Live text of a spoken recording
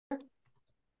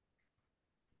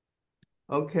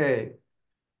Okay,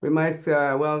 we might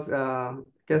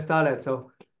get started.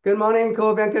 So, good morning,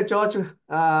 co-banker George.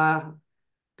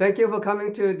 Thank you for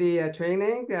coming to the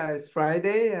training. It's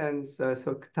Friday, and so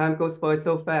time goes by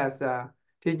so fast.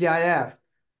 TGIF.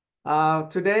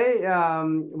 Today,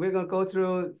 we're going to go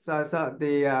through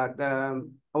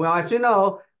well, as you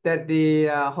know, that the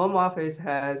Home Office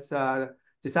has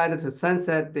decided to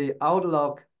sunset the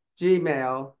Outlook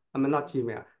Gmail, I mean, not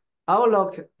Gmail,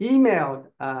 Outlook email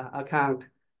account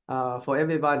for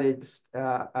everybody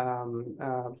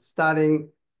starting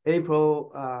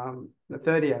April the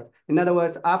 30th. In other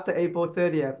words, after April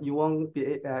 30th, you won't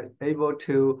be able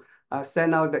to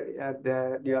send out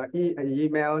your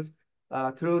emails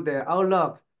through the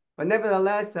Outlook. But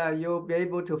nevertheless, you'll be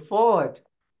able to forward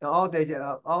all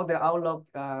the Outlook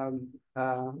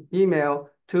email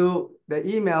to the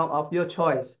email of your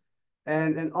choice,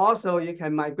 and also you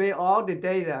can migrate all the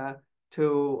data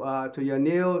to your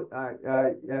new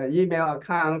email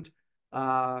account.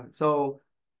 So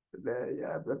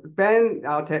Ben,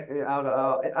 our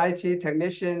IT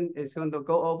technician, is going to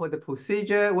go over the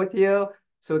procedure with you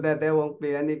so that there won't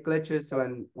be any glitches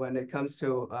when it comes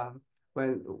to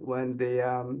when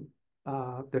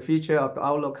the feature of the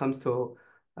Outlook comes to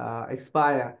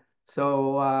expire.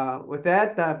 So with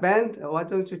that, Ben, why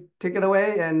don't you take it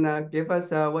away and give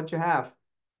us what you have?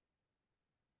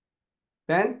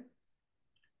 Ben?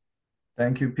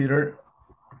 Thank you, Peter.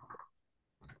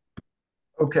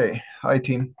 Okay, hi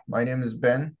team. My name is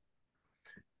Ben.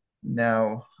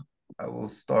 Now I will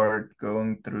start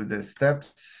going through the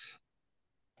steps.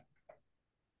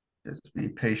 Just be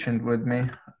patient with me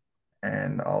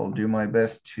and I'll do my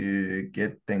best to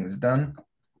get things done.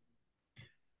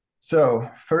 So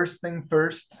first thing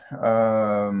first,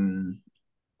 I'll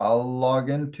log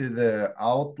into the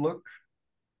Outlook.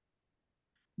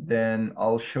 Then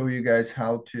I'll show you guys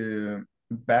how to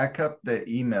back up the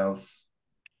emails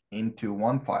into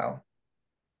one file.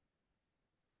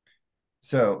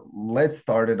 So let's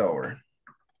start it over.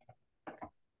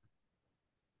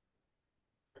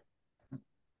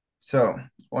 So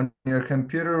on your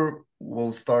computer,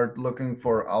 we'll start looking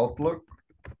for Outlook.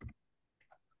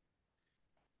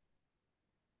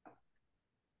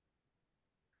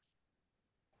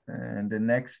 And the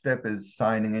next step is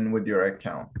signing in with your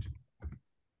account.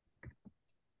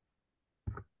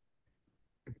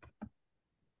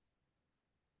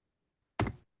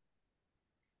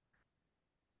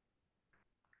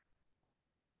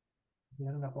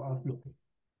 Meron ako Outlook.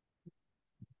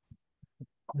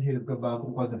 Mahirap ka ba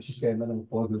kung pag sistema ng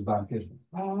Coldwell Banker?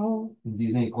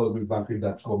 Hindi na yung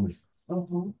coldwellbanker.com.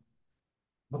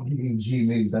 Magiging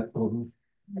gmail.com.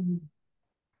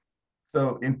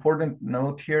 So important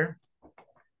note here,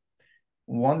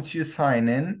 once you sign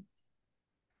in,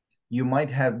 you might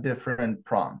have different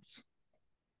prompts,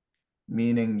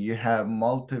 meaning you have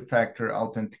multi-factor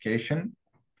authentication.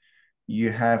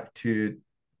 You have to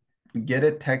get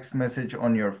a text message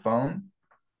on your phone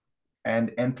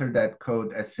and enter that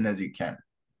code as soon as you can.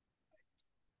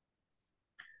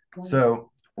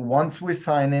 So once we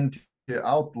sign into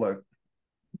Outlook,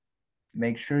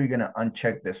 make sure you're gonna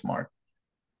uncheck this mark.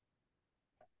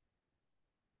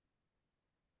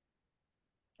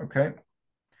 Okay.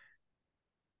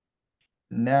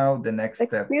 Now the next step.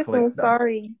 Excuse me,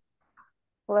 sorry.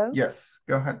 Hello? Yes,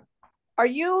 go ahead. Are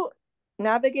you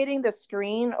navigating the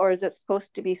screen or is it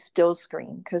supposed to be still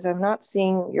screen? Because I'm not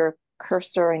seeing your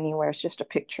cursor anywhere. It's just a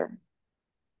picture.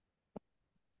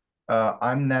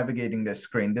 I'm navigating the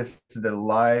screen. This is the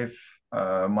live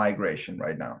migration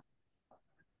right now.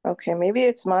 Okay, maybe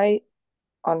it's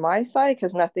on my side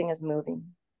because nothing is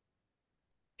moving.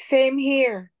 Same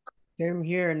here. Same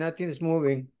here, nothing's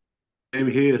moving.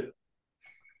 Same here.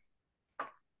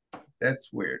 That's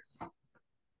weird.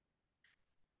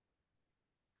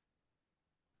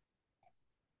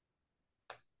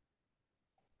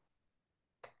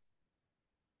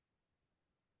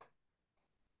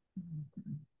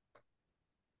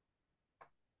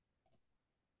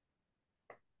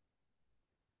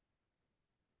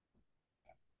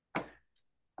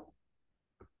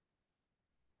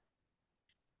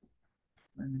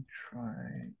 Let me try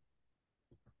a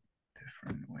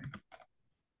different way.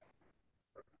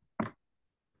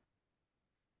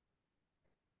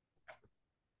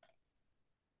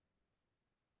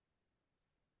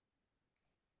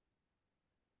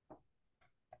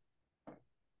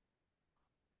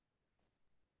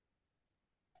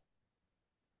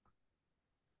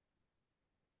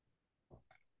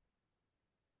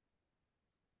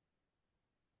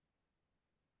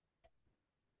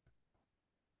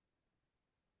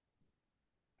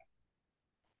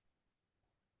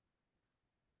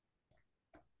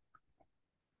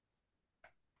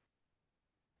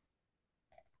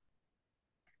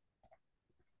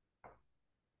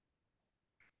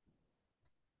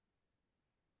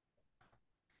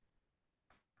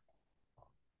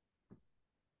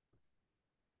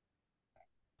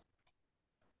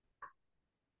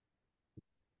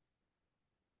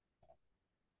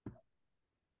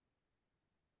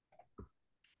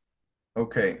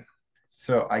 Okay,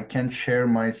 so I can share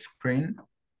my screen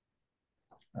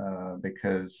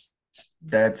because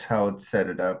that's how it set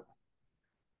it up.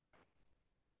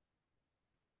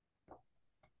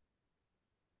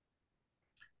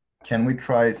 Can we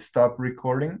try stop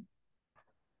recording?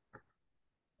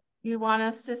 You want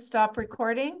us to stop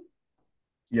recording?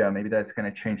 Yeah, maybe that's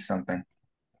gonna change something.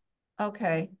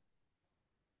 Okay.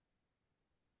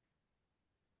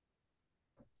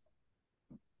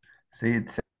 See,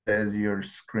 it says your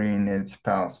screen is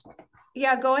paused.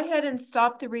 Yeah, go ahead and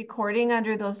stop the recording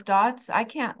under those dots. I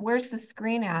can't, where's the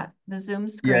screen at? The Zoom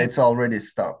screen? Yeah, it's already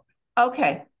stopped.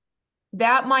 Okay.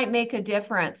 That might make a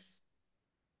difference.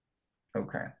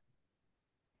 Okay.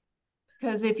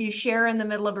 Because if you share in the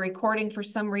middle of a recording, for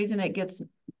some reason it gets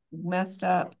messed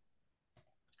up.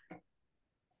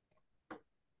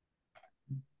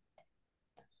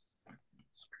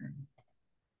 Screen.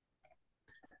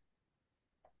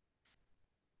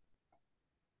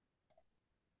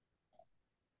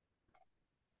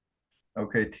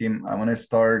 Okay, team, I'm gonna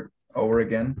start over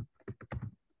again.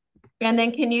 And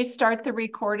then can you start the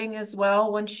recording as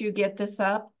well once you get this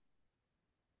up?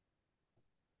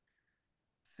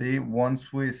 See,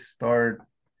 once we start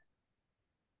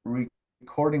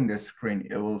recording the screen,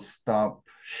 it will stop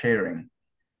sharing.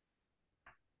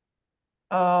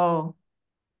 Oh,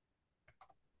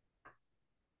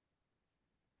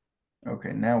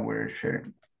 Okay, now we're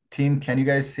sharing. Team, can you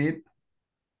guys see it?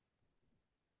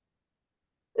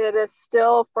 It is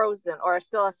still frozen or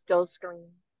still a still screen.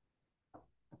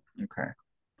 Okay.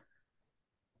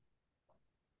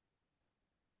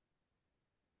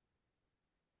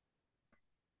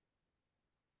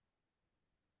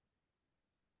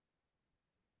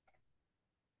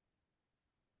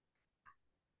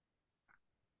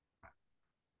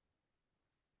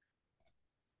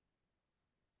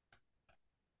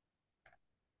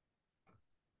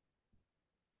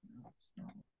 It's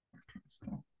not working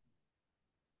still.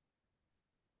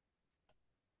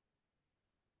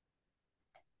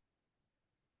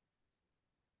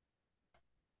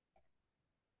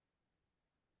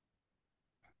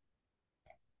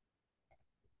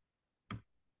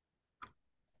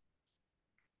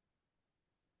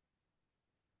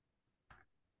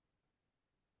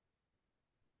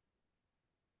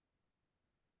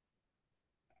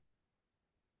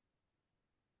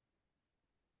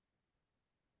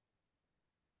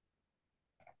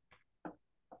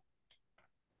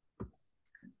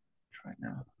 Try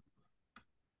now.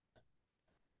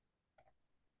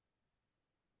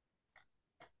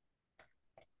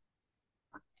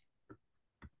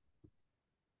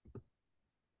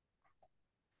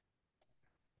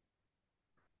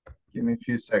 Give me a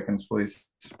few seconds, please.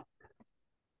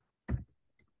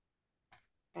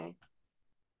 Okay.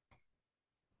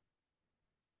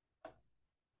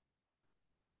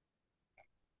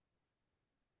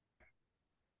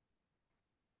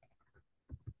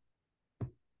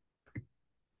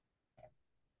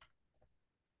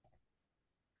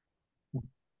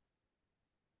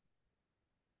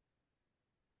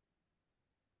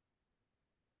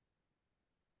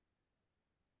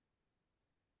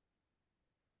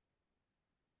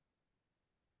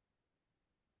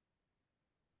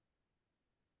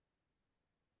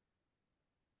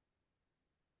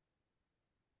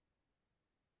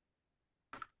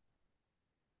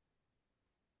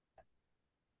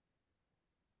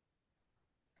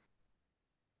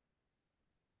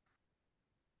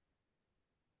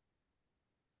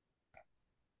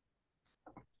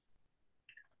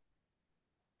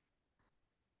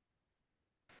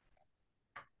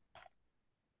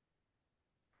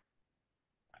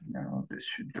 Now this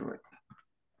should do it.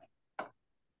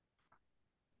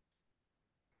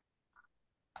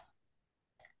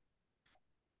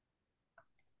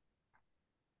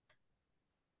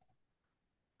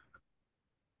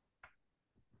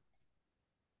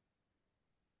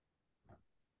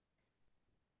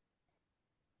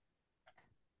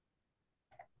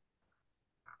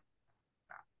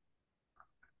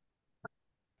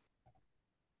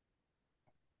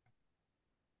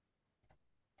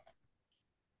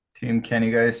 Team, can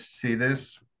you guys see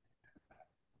this?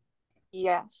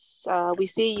 Yes, we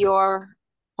see your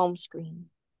home screen.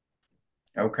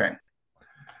 Okay.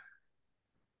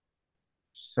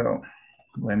 So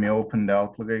let me open the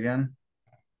Outlook again.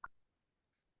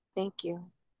 Thank you.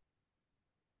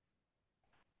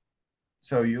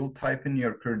 So you'll type in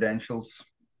your credentials,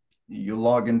 you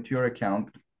log into your account.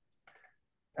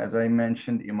 As I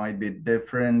mentioned, it might be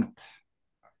different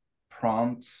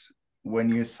prompts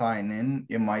when you sign in.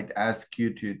 It might ask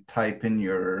you to type in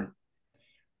your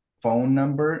phone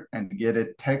number and get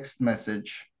a text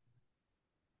message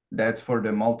That's for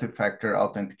the multi-factor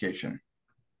authentication.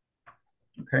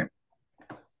 Okay.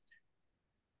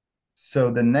 So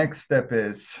the next step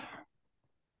is,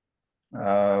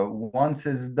 once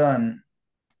it's done,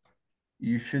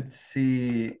 you should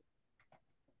see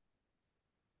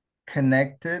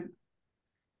connected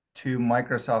to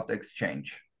Microsoft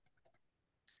Exchange.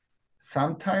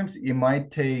 Sometimes it might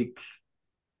take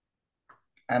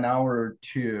an hour or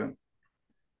two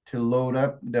to load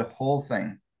up the whole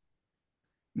thing,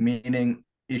 meaning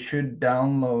it should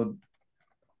download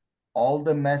all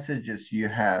the messages you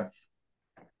have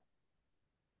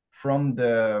from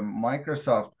the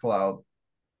Microsoft Cloud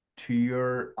to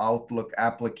your Outlook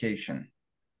application.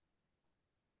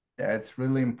 That's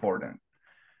really important.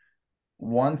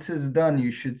 Once it's done,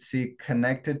 you should see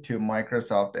connected to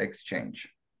Microsoft Exchange.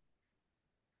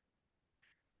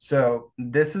 So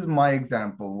this is my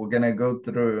example. We're gonna go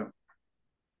through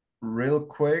real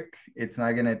quick. It's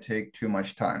not gonna take too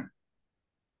much time.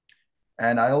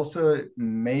 And I also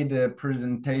made a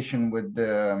presentation with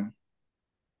the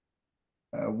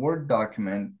Word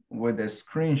document with the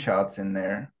screenshots in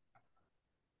there.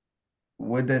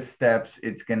 With the steps,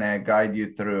 it's gonna guide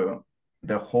you through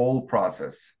the whole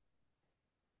process.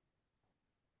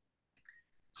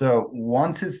 So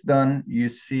once it's done, you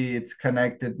see it's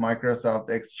connected Microsoft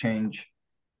Exchange.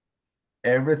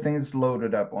 Everything's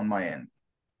loaded up on my end.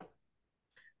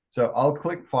 So I'll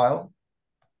click File,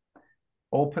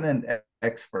 Open and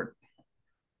Export.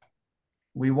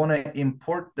 We want to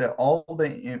import all the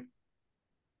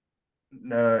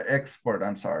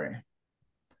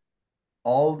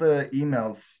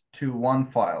emails to one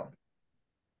file.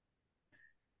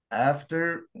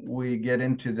 After we get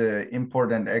into the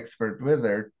import and export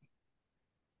wizard,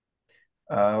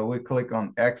 we click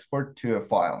on Export to a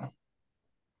file.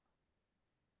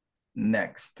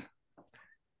 Next.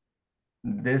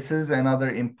 This is another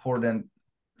important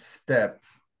step.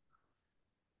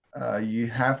 You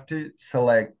have to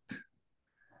select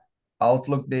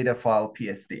Outlook data file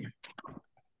PSD.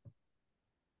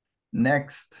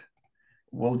 Next,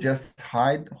 we'll just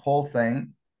hide the whole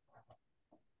thing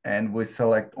and we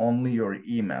select only your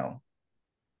email.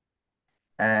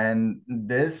 And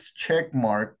this check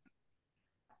mark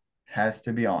has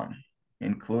to be on,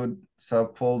 include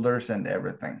subfolders and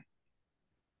everything.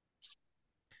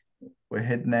 We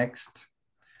hit next.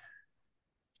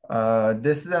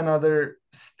 This is another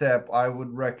step I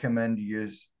would recommend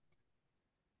use.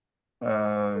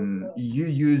 You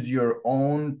use your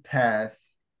own path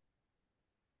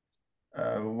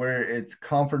where it's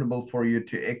comfortable for you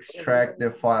to extract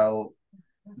the file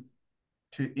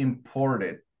to import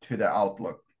it to the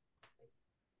Outlook.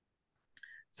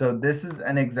 So this is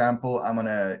an example I'm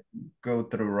gonna go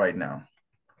through right now.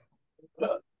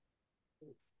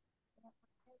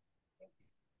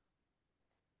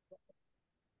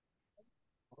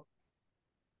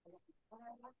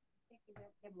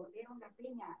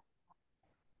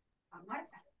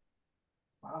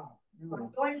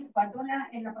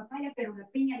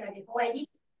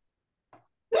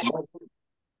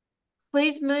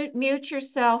 Please mute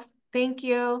yourself. Thank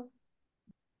you.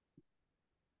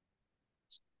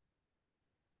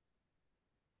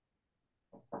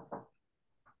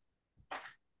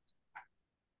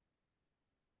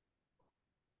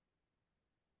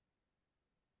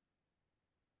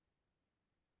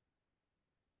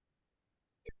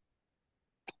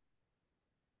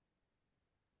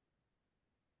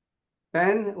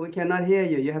 Ben, we cannot hear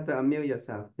you. You have to unmute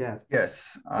yourself. Yeah.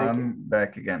 Yes, I'm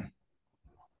back again.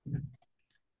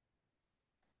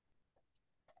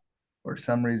 For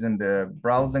some reason, the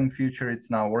browsing feature,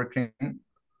 it's not working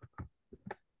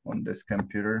on this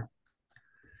computer.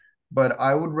 But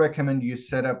I would recommend you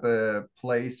set up a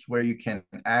place where you can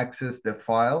access the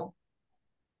file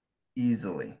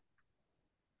easily.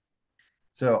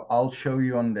 So I'll show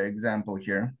you on the example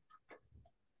here.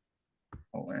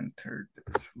 I'll enter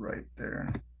this right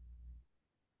there.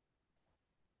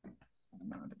 It's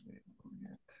not available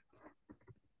yet.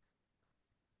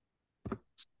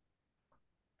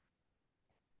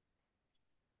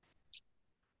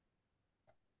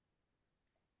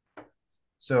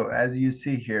 So as you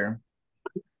see here,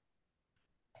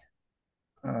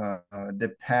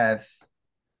 the path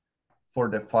for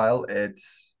the file,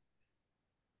 it's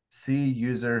C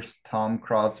users Tom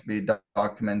Crosby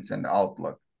documents and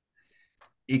Outlook.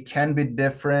 It can be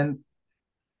different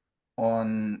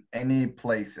on any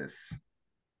places.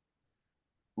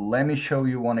 Let me show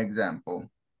you one example.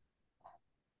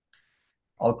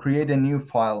 I'll create a new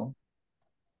folder,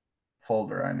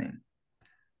 I mean,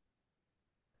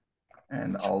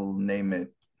 and I'll name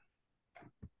it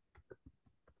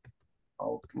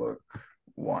Outlook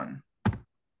 1.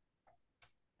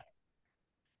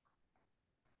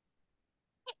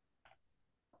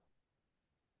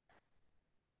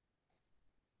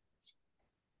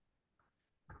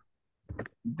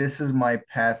 this is my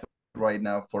path right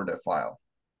now for the file.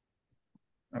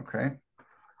 Okay.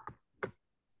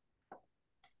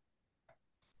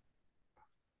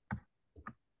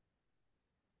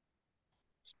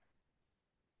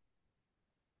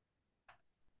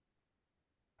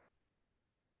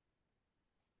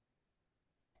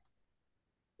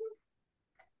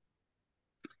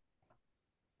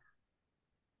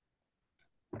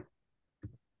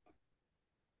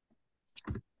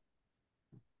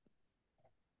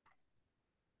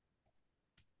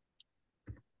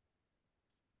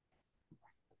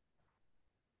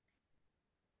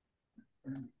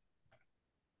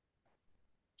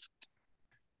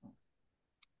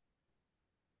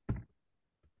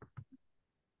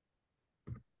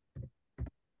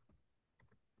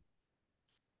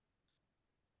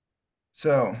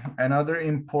 So another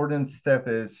important step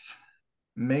is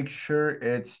make sure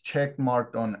it's check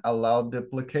marked on allow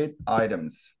duplicate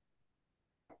items.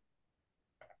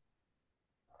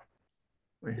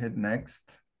 We hit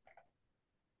next.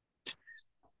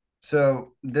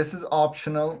 So this is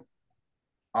optional.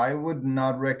 I would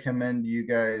not recommend you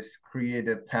guys create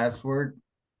a password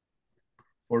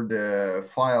for the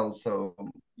file, so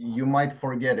you might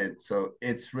forget it. So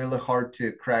it's really hard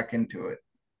to crack into it.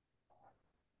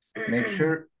 Make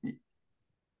sure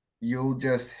you'll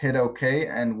just hit OK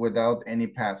and without any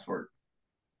password.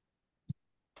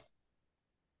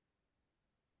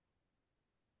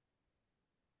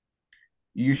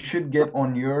 You should get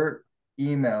on your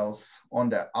emails on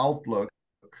the Outlook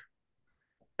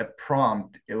a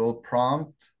prompt. It will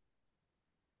prompt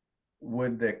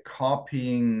with the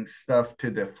copying stuff to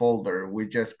the folder we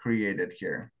just created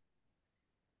here.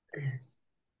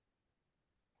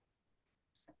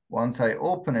 Once I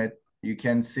open it, you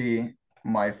can see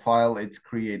my file, it's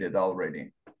created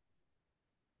already.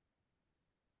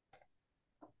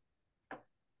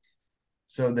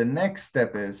 So the next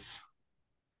step is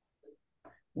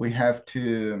we have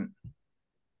to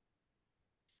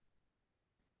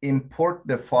import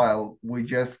the file. We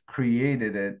just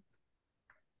created it,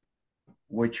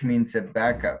 which means a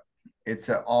backup. It's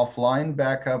an offline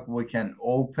backup. We can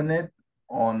open it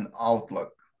on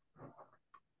Outlook.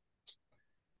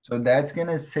 So that's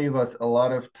gonna save us a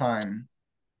lot of time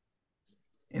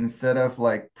instead of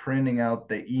like printing out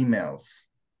the emails.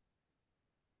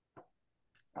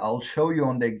 I'll show you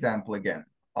on the example again.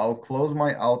 I'll close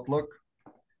my Outlook.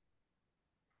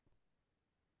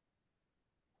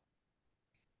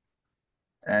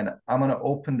 And I'm gonna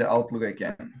open the Outlook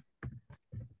again.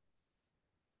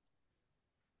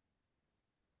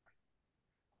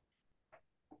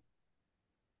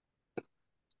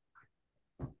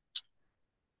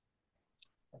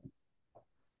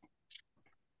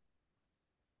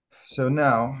 So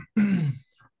now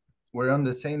we're on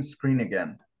the same screen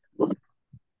again.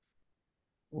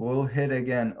 We'll hit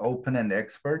again, open and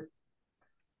export.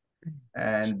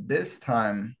 And this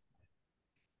time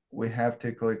we have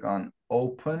to click on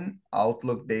open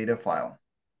Outlook data file.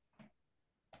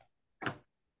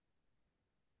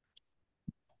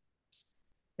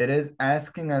 It is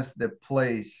asking us the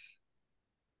place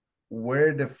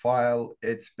where the file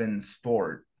it's been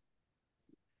stored.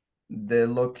 The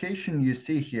location you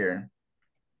see here,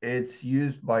 it's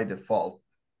used by default.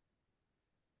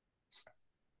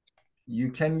 You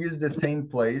can use the same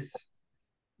place,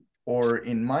 or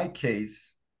in my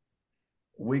case,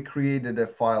 we created a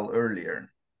file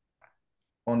earlier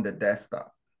on the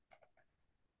desktop.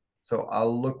 So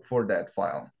I'll look for that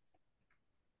file.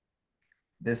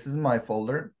 This is my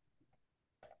folder,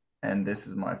 and this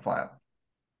is my file.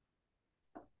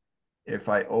 If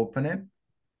I open it,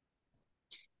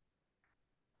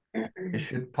 it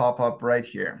should pop up right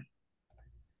here.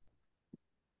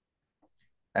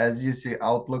 As you see,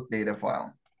 Outlook data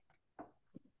file.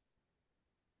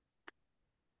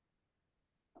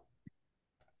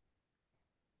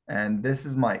 And this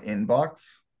is my inbox.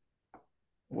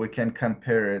 We can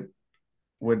compare it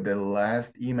with the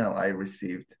last email I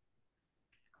received.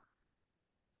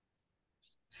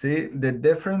 See the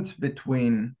difference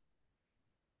between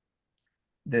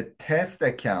the test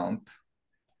account.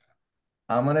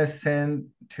 I'm gonna send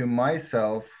to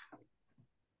myself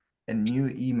a new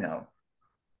email.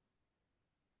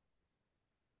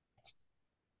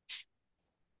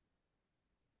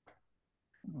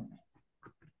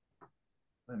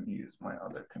 Let me use my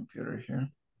other computer here.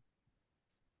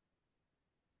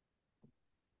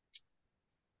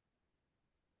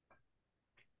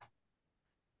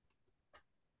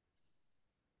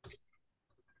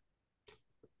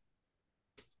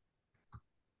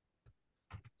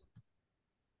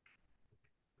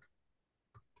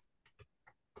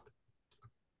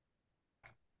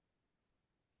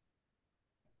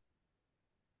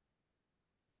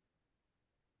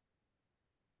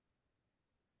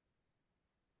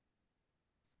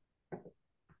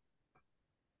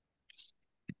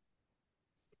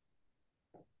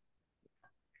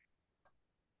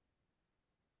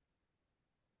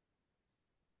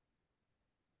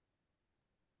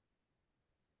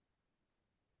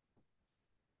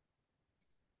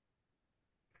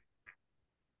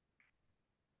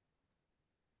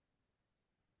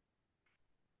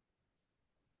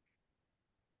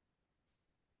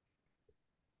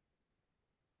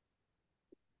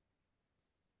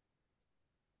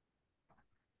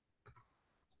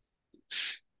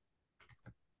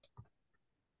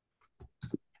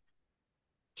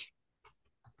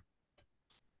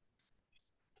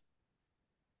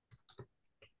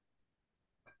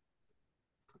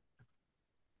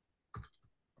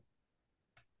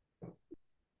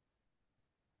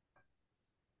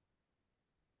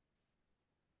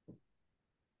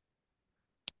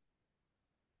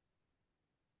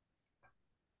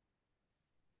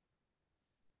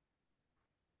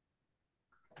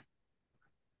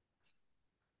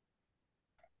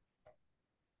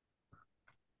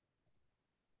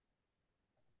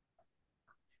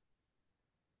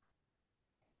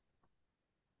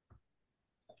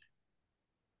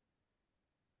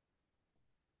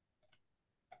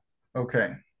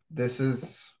 Okay, this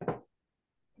is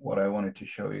what I wanted to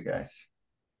show you guys.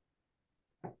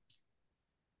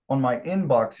 On my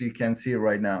inbox, you can see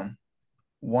right now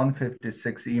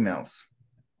 156 emails.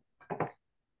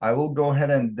 I will go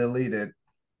ahead and delete it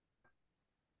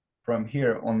from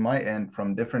here on my end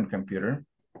from different computer.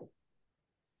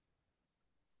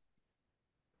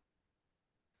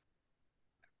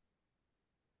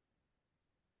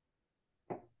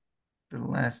 The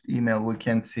last email we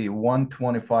can see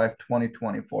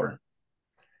 1/25/2024.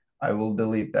 I will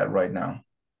delete that right now.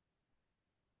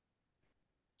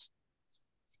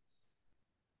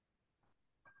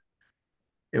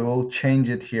 It will change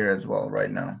it here as well right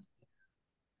now.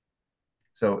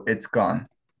 So it's gone.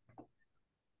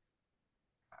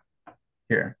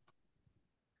 Here.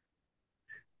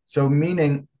 So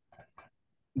meaning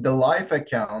the live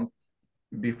account,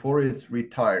 before it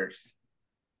retires,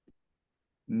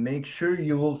 make sure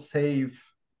you will save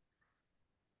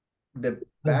the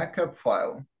backup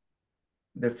file,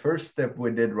 the first step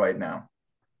we did right now.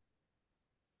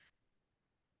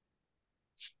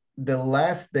 The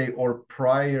last day or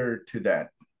prior to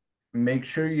that, make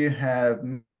sure you have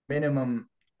minimum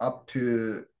up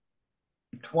to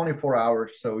 24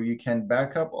 hours so you can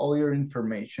back up all your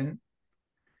information.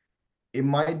 It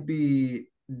might be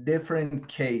different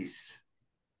case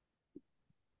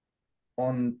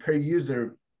on per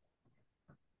user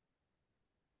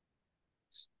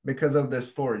because of the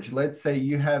storage. Let's say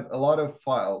you have a lot of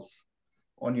files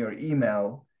on your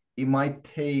email. It might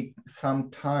take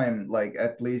some time, like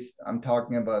at least I'm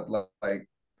talking about like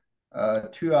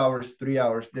 2 hours, 3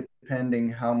 hours,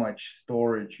 depending how much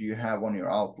storage you have on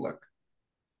your Outlook.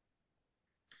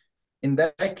 In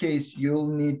that case, you'll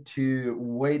need to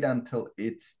wait until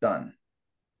it's done.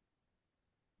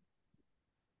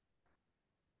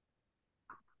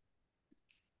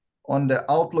 On the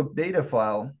Outlook data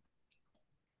file,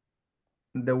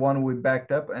 the one we backed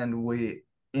up and we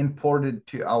imported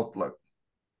to Outlook,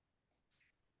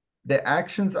 the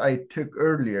actions I took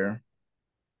earlier,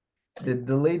 the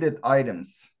deleted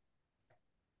items,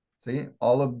 see,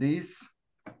 all of these,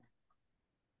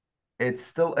 it's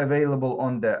still available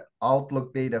on the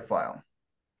Outlook data file.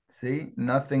 See,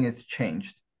 nothing is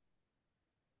changed.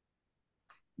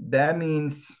 That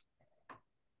means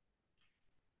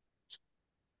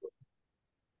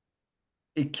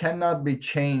it cannot be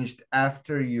changed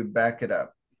after you back it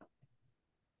up.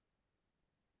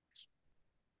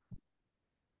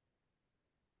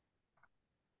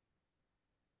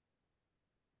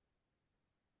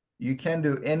 You can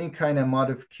do any kind of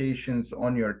modifications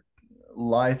on your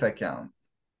live account.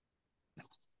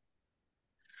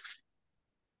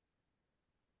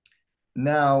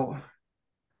 Now,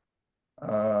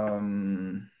 let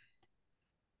me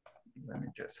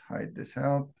just hide this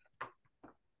out.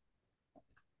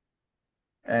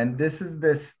 And this is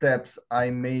the steps I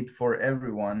made for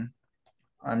everyone.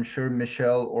 I'm sure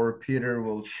Michelle or Peter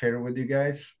will share with you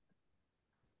guys.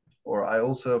 Or I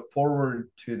also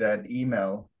forward to that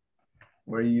email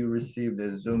where you received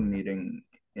the Zoom meeting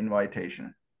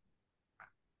invitation.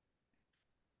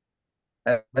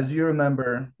 As you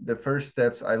remember, the first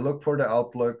steps, I look for the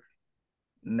Outlook.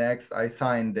 Next, I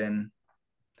signed in.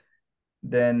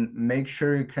 Then make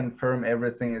sure you confirm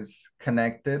everything is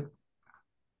connected.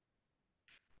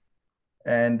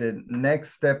 And the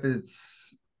next step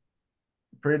is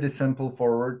pretty simple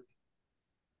forward.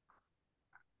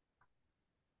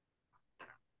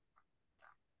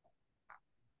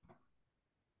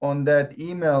 On that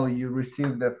email, you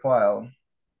received the file.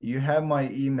 You have my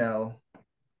email.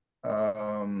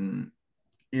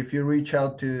 If you reach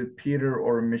out to Peter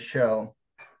or Michelle,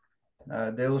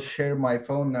 they'll share my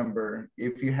phone number.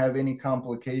 If you have any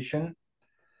complication,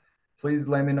 please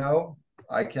let me know.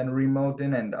 I can remote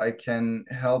in and I can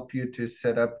help you to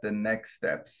set up the next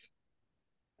steps.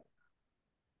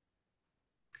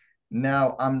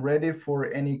 Now I'm ready for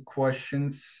any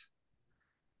questions,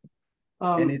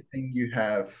 anything you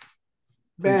have.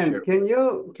 Ben, can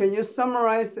you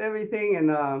summarize everything in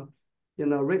a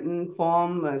written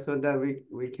form so that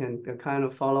we can kind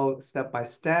of follow step by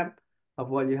step of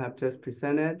what you have just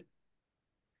presented?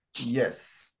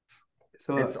 Yes.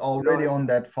 So it's already on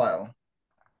that file.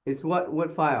 It's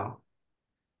what file?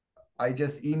 I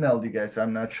just emailed you guys.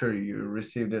 I'm not sure you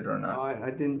received it or not. Oh, I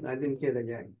didn't get it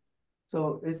yet.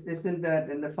 So isn't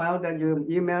that in the file that you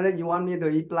emailed it? You want me to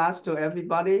e-blast to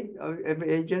everybody, every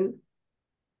agent?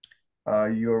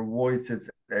 Your voice is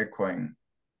echoing.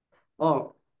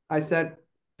 Oh, I said,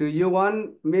 do you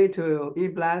want me to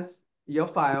e-blast your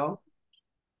file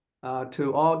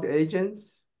to all the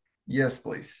agents? Yes,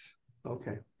 please.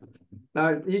 Okay.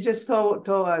 Now you just told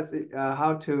us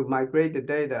how to migrate the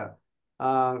data.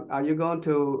 are you going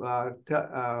to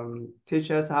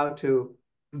teach us how to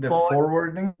The forward?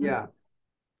 forwarding? Yeah,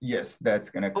 Yes, that's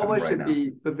gonna come forward right should now.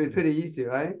 be pretty easy,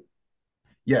 right?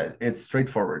 Yeah, it's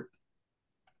straightforward.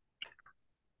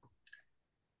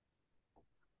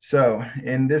 So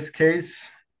in this case,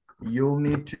 you'll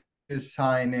need to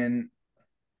sign in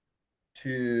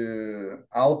to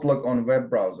Outlook on web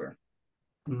browser.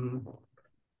 Mhm.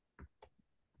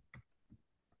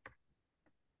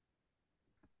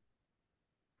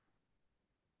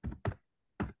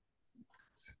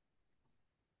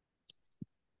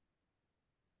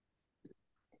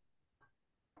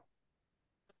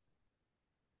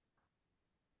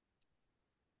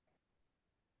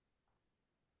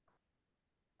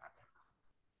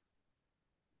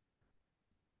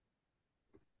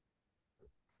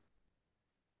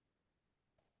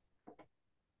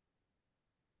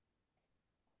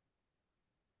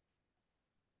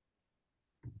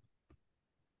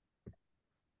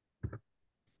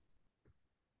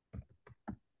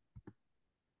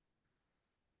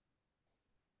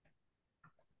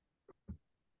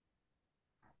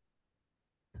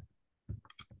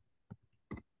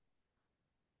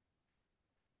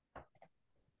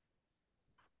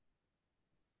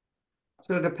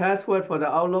 So the password for the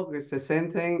Outlook is the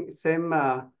same thing, same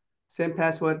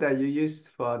password that you used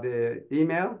for the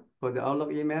email, for the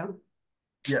Outlook email?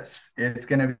 Yes, it's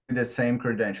gonna be the same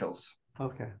credentials.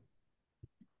 Okay.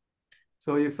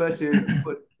 So you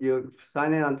you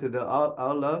sign in onto the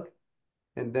Outlook,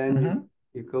 and then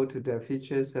you go to the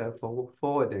features for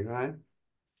forwarding, right?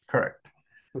 Correct.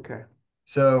 Okay.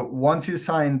 So once you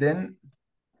signed in,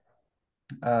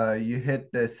 you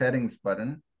hit the settings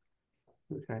button,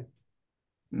 Okay.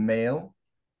 mail,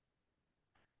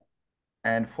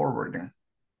 and forwarding.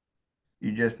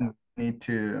 You just need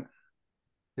to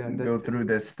go through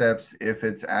the steps. If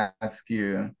it's asked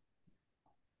you,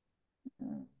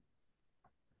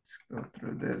 let's go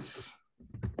through this.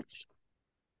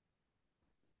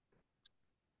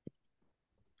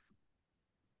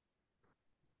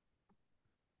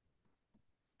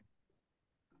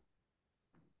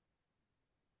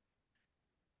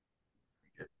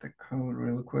 Get the code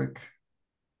real quick.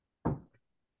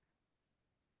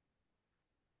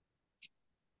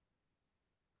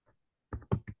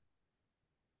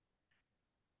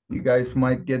 You guys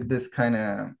might get this kind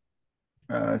of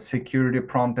security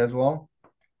prompt as well.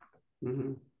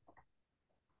 Mm-hmm.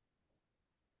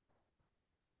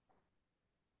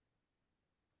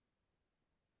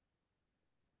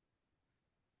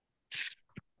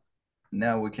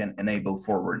 Now we can enable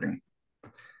forwarding.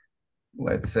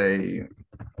 Let's say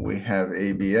we have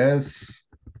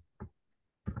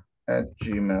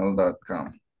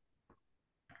abs@gmail.com.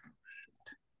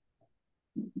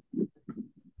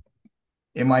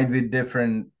 It might be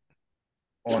different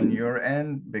on your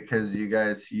end because you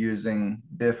guys using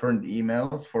different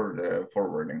emails for the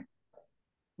forwarding.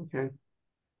 Okay.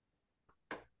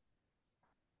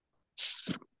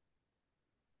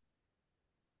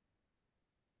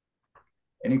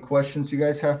 Any questions you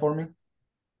guys have for me?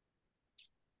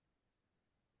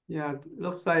 Yeah, it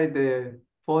looks like the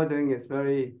forwarding is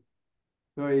very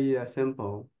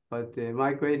simple, but the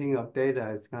migrating of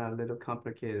data is kind of a little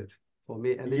complicated for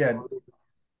me, at least. Yeah,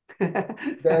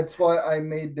 that's why I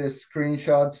made the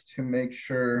screenshots to make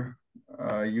sure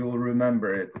you'll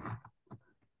remember it.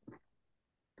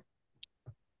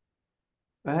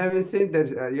 I haven't seen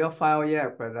your file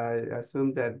yet, but I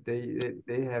assume that they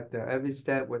have every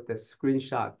step with the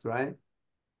screenshots, right?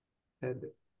 I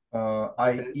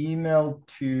emailed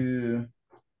to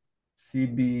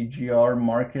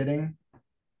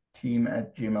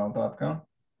cbgrmarketing@gmail.com.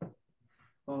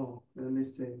 Oh, let me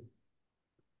see.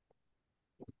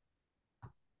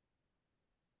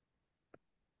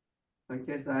 I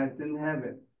guess I didn't have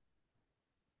it.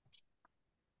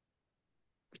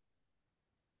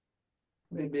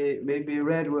 Maybe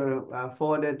Red will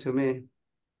forward it to me.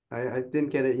 I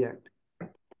didn't get it yet.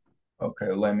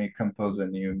 Okay, let me compose a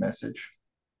new message.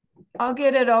 I'll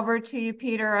get it over to you,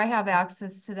 Peter. I have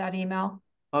access to that email.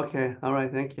 Okay, all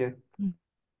right, thank you.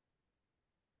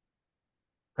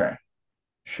 Okay.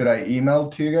 Should I email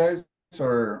to you guys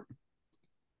or?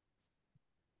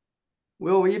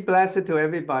 Will we blast it to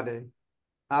everybody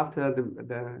after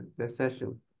the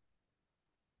session?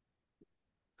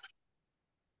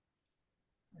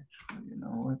 Actually, you know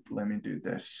what? Let me do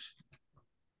this.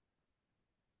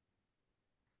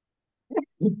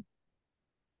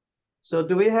 So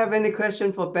do we have any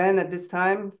question for Ben at this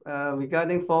time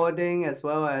regarding forwarding as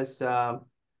well as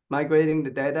migrating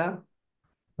the data?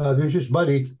 This is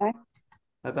Buddy. Hi,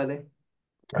 buddy.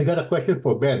 I got a question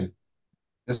for Ben.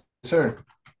 Yes, sir.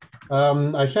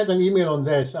 I sent an email on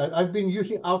this. I've been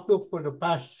using Outlook for the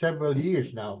past several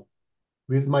years now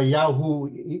with my Yahoo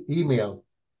email.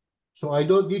 So I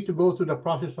don't need to go through the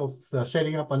process of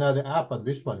setting up another app on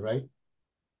this one, right?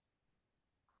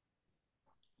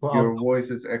 For Your Outlook. voice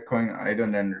is echoing. I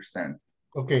don't understand.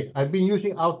 Okay, I've been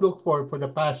using Outlook for the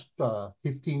past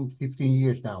 15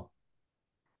 years now.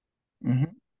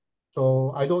 Mhm.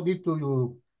 So I don't need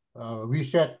to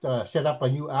set up a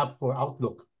new app for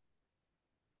Outlook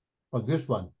on this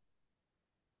one.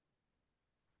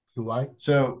 Do I?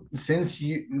 So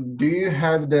do you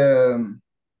have the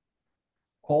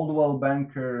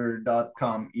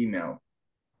coldwellbanker.com email?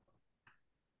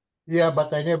 Yeah,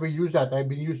 but I never use that. I've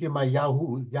been using my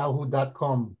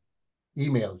yahoo.com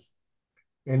emails,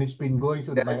 and it's been going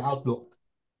to my Outlook.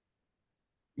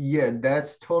 Yeah,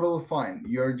 that's totally fine.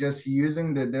 You're just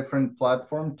using the different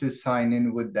platform to sign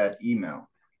in with that email.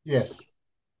 Yes.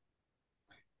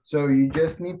 So you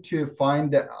just need to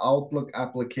find the Outlook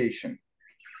application.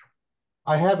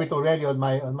 I have it already on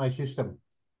my system.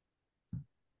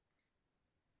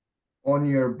 On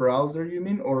your browser, you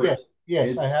mean? Or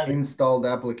Yes, I it's have it. installed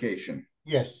application?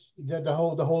 Yes, the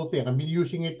whole thing. I've been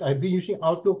using it. I've been using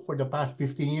Outlook for the past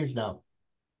 15 years now.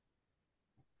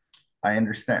 I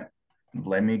understand.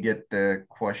 Let me get the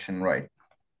question right.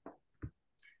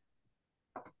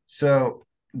 So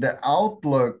the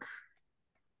Outlook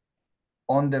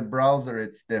on the browser,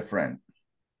 it's different.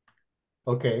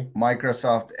 Okay.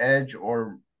 Microsoft Edge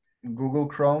or Google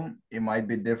Chrome, it might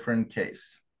be different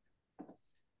case.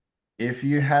 If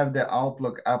you have the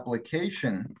Outlook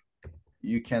application,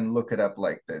 you can look it up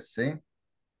like this, see?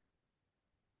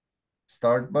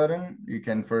 Start button, you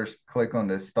can first click on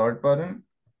the start button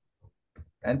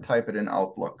and type it in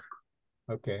Outlook.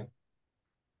 Okay.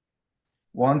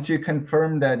 Once you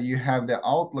confirm that you have the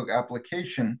Outlook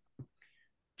application,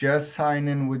 just sign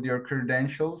in with your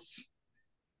credentials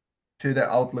to the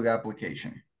Outlook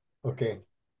application. Okay.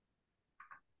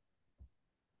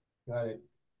 Got it.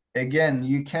 Again,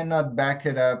 you cannot back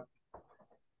it up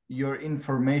your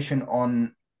information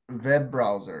on web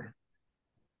browser.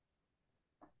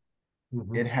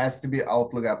 Mhm. It has to be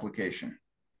Outlook application.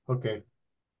 Okay.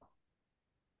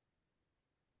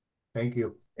 Thank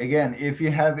you. Again, if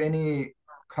you have any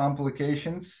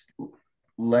complications,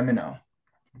 let me know.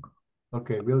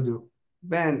 Okay, will do.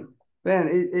 Ben,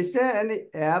 is there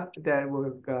any app that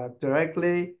will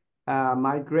directly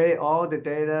migrate all the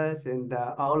data in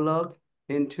the Outlook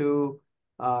into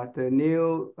the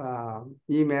new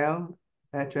email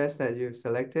address that you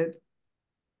selected?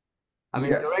 I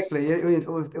mean, Yes. directly,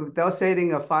 without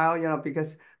saving a file,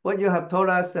 because what you have told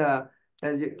us that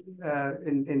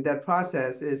in that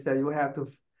process is that we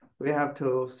have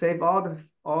to save all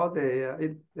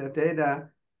the data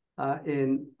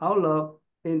in Outlook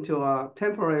into a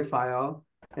temporary file,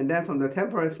 and then from the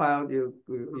temporary file you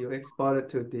export it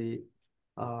to the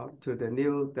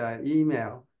new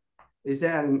email. Is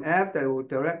there an app that will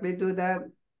directly do that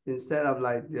instead of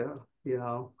like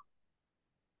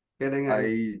getting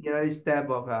a step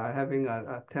of having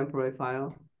a temporary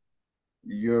file?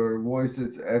 Your voice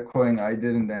is echoing. I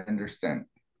didn't understand.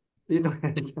 You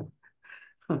don't.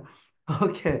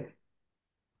 Okay.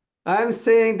 I'm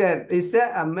saying that is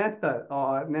there a method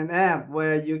or an app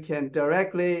where you can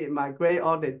directly migrate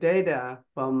all the data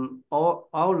from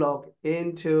Outlook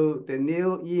into the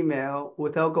new email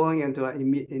without going into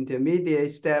an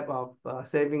intermediate step of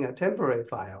saving a temporary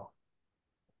file?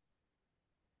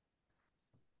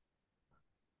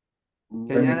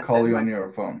 Let me call you on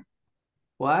your phone.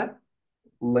 What?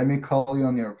 Let me call you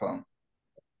on your phone.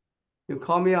 You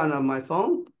call me on my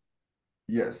phone?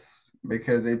 Yes,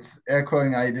 because it's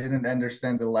echoing. I didn't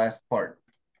understand the last part.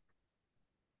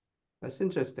 That's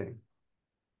interesting.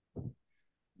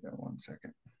 Yeah, 1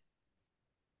 second.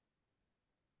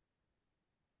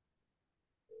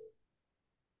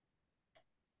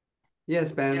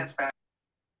 Yes, Ben. Yes, Ben.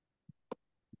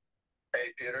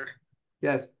 Hey, Peter.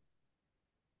 Yes.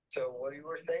 So what you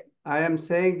were saying? I am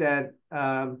saying that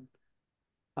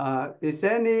is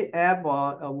there any app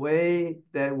or a way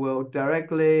that will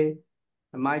directly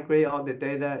migrate all the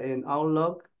data in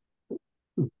Outlook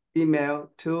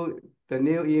email to the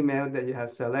new email that you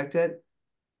have selected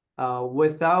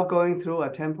without going through a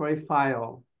temporary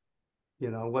file,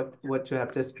 what you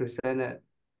have just presented?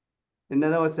 In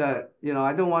other words, I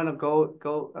don't want to go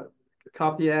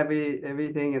copy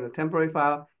everything in a temporary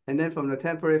file, and then from the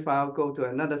temporary file go to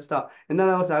another stop. In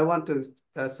other words, I want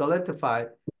to solidify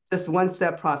just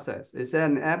one-step process. Is there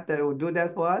an app that will do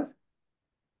that for us?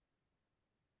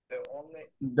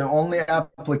 The only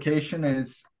application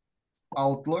is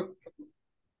Outlook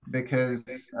because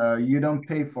you don't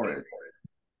pay for it.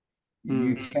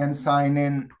 You can sign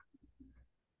in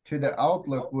to the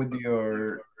Outlook with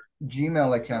your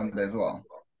Gmail account as well.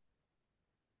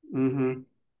 Mm-hmm.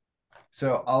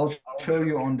 So I'll show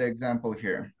you on the example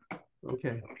here.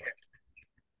 Okay.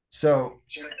 So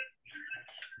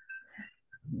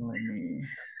let me.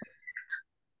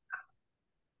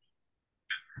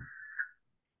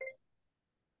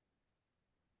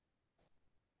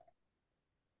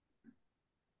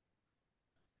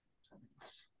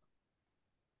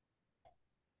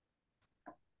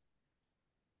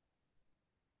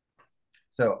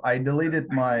 So I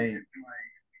deleted my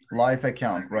live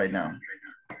account right now.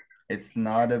 It's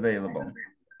not available.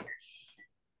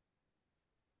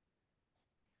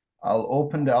 I'll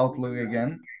open the Outlook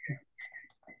again.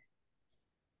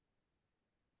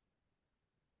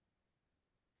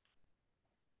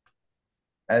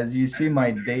 As you see,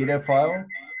 my data file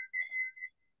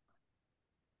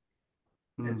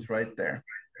is right there.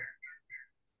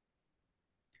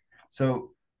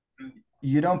 So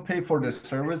you don't pay for the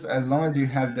service as long as you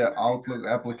have the Outlook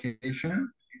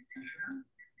application.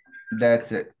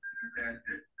 That's it.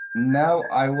 Now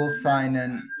I will sign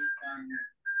in.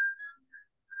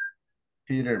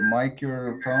 Peter, mic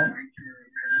your phone.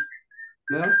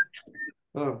 No?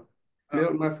 Oh,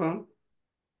 mute my phone?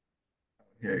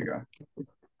 Here you go.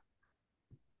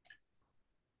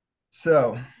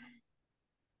 So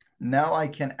now I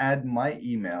can add my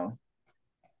email.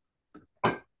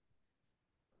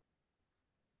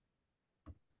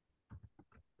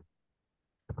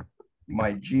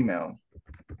 My Gmail.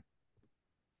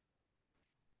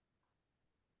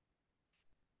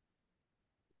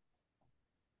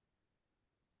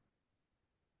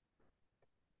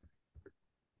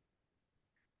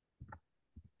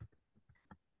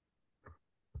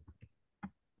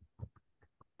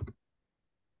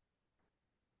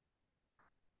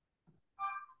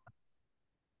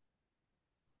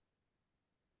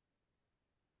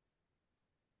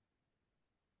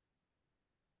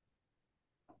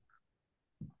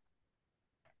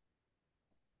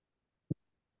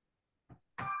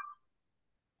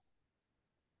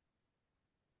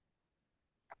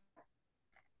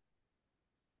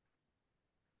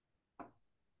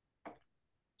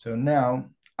 So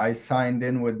now I signed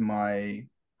in with my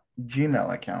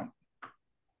Gmail account.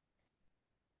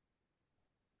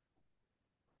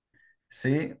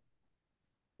 See,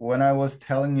 when I was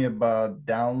telling you about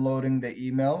downloading the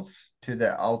emails to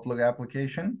the Outlook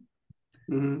application,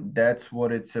 that's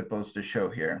what it's supposed to show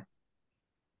here.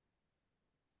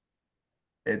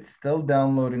 It's still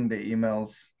downloading the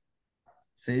emails.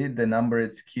 See, the number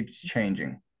it keeps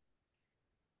changing.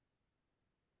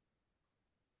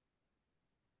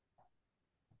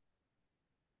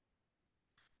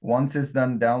 Once it's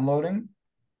done downloading,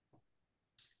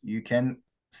 you can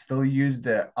still use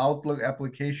the Outlook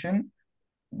application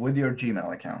with your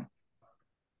Gmail account.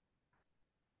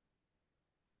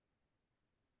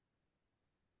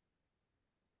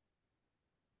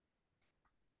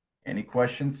 Any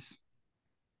questions?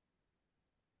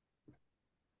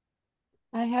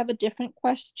 I have a different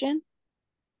question.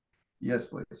 Yes,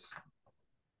 please.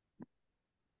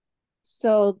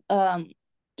 So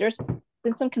there's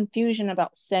been some confusion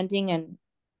about sending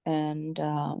and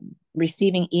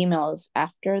receiving emails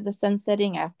after the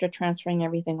sunsetting, after transferring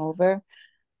everything over.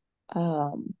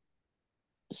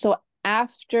 So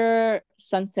after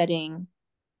sunsetting,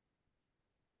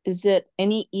 is it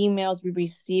any emails we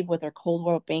receive with our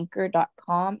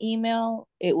coldwellbanker.com email,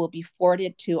 it will be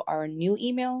forwarded to our new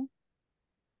email?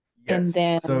 Yes. And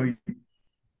then so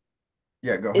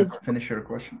yeah, go ahead, finish your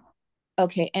question.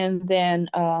 Okay, and then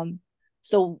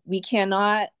so we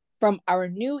cannot, from our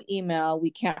new email,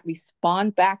 we can't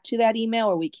respond back to that email,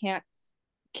 or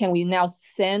can we now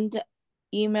send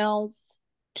emails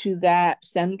to that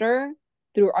sender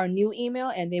through our new email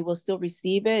and they will still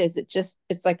receive it? Is it just,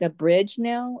 it's like a bridge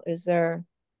now? Is there?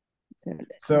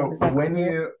 So when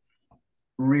you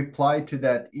reply to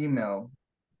that email,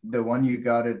 the one you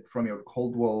got it from your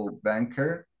Coldwell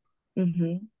Banker,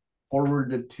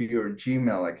 forward it to your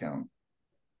Gmail account.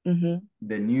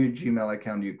 The new Gmail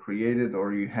account you created,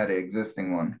 or you had an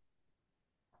existing one.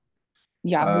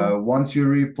 Yahoo. Once you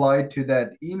reply to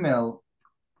that email,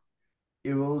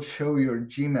 it will show your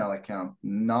Gmail account,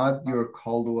 not your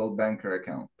Coldwell Banker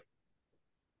account.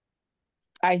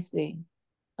 I see.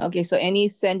 Okay, so any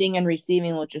sending and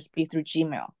receiving will just be through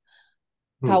Gmail.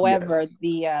 However, Yes.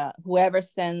 the whoever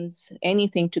sends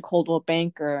anything to Coldwell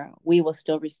Banker, we will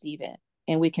still receive it,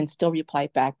 and we can still reply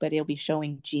back, but it'll be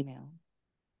showing Gmail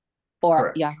or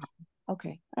Correct. Yahoo.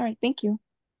 Okay, all right, thank you.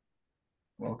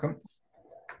 Welcome.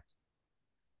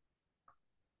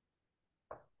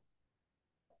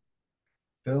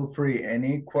 Feel free,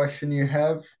 any question you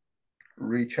have,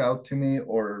 reach out to me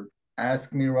or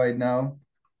ask me right now.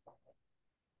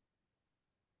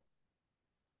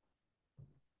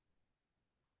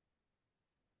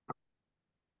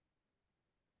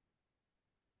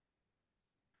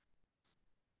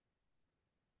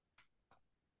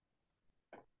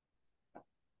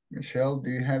 Michelle, do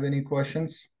you have any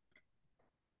questions?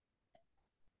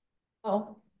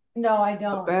 Oh, no, I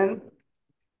don't. Ben,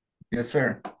 Yes,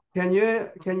 sir. can you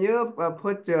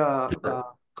put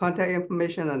your contact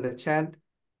information on the chat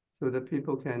so that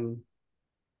people can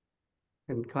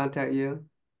contact you?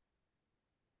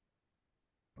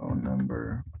 Phone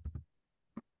number.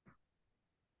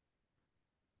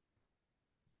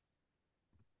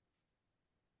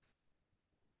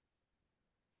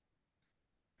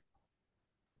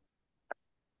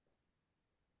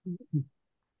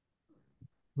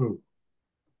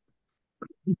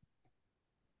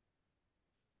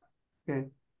 Okay.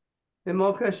 Any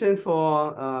more question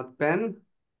for Ben?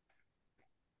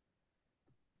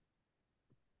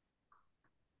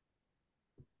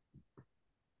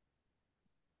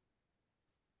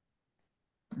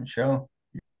 Michelle,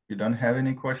 you don't have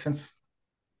any questions?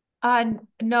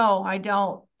 No, I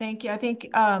don't. Thank you. I think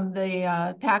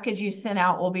the package you sent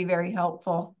out will be very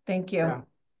helpful. Thank you. Yeah.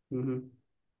 Mhm.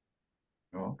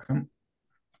 You're welcome.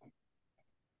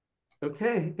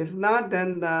 Okay, if not,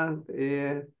 then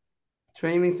the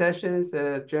training session is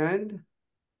adjourned.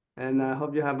 And I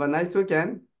hope you have a nice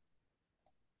weekend.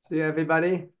 See you,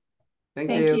 everybody. Thank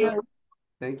Thank you. you.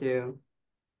 Thank you.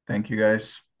 Thank you,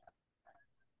 guys.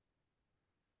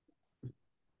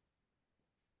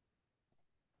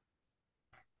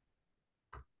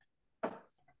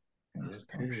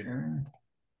 Stop sharing.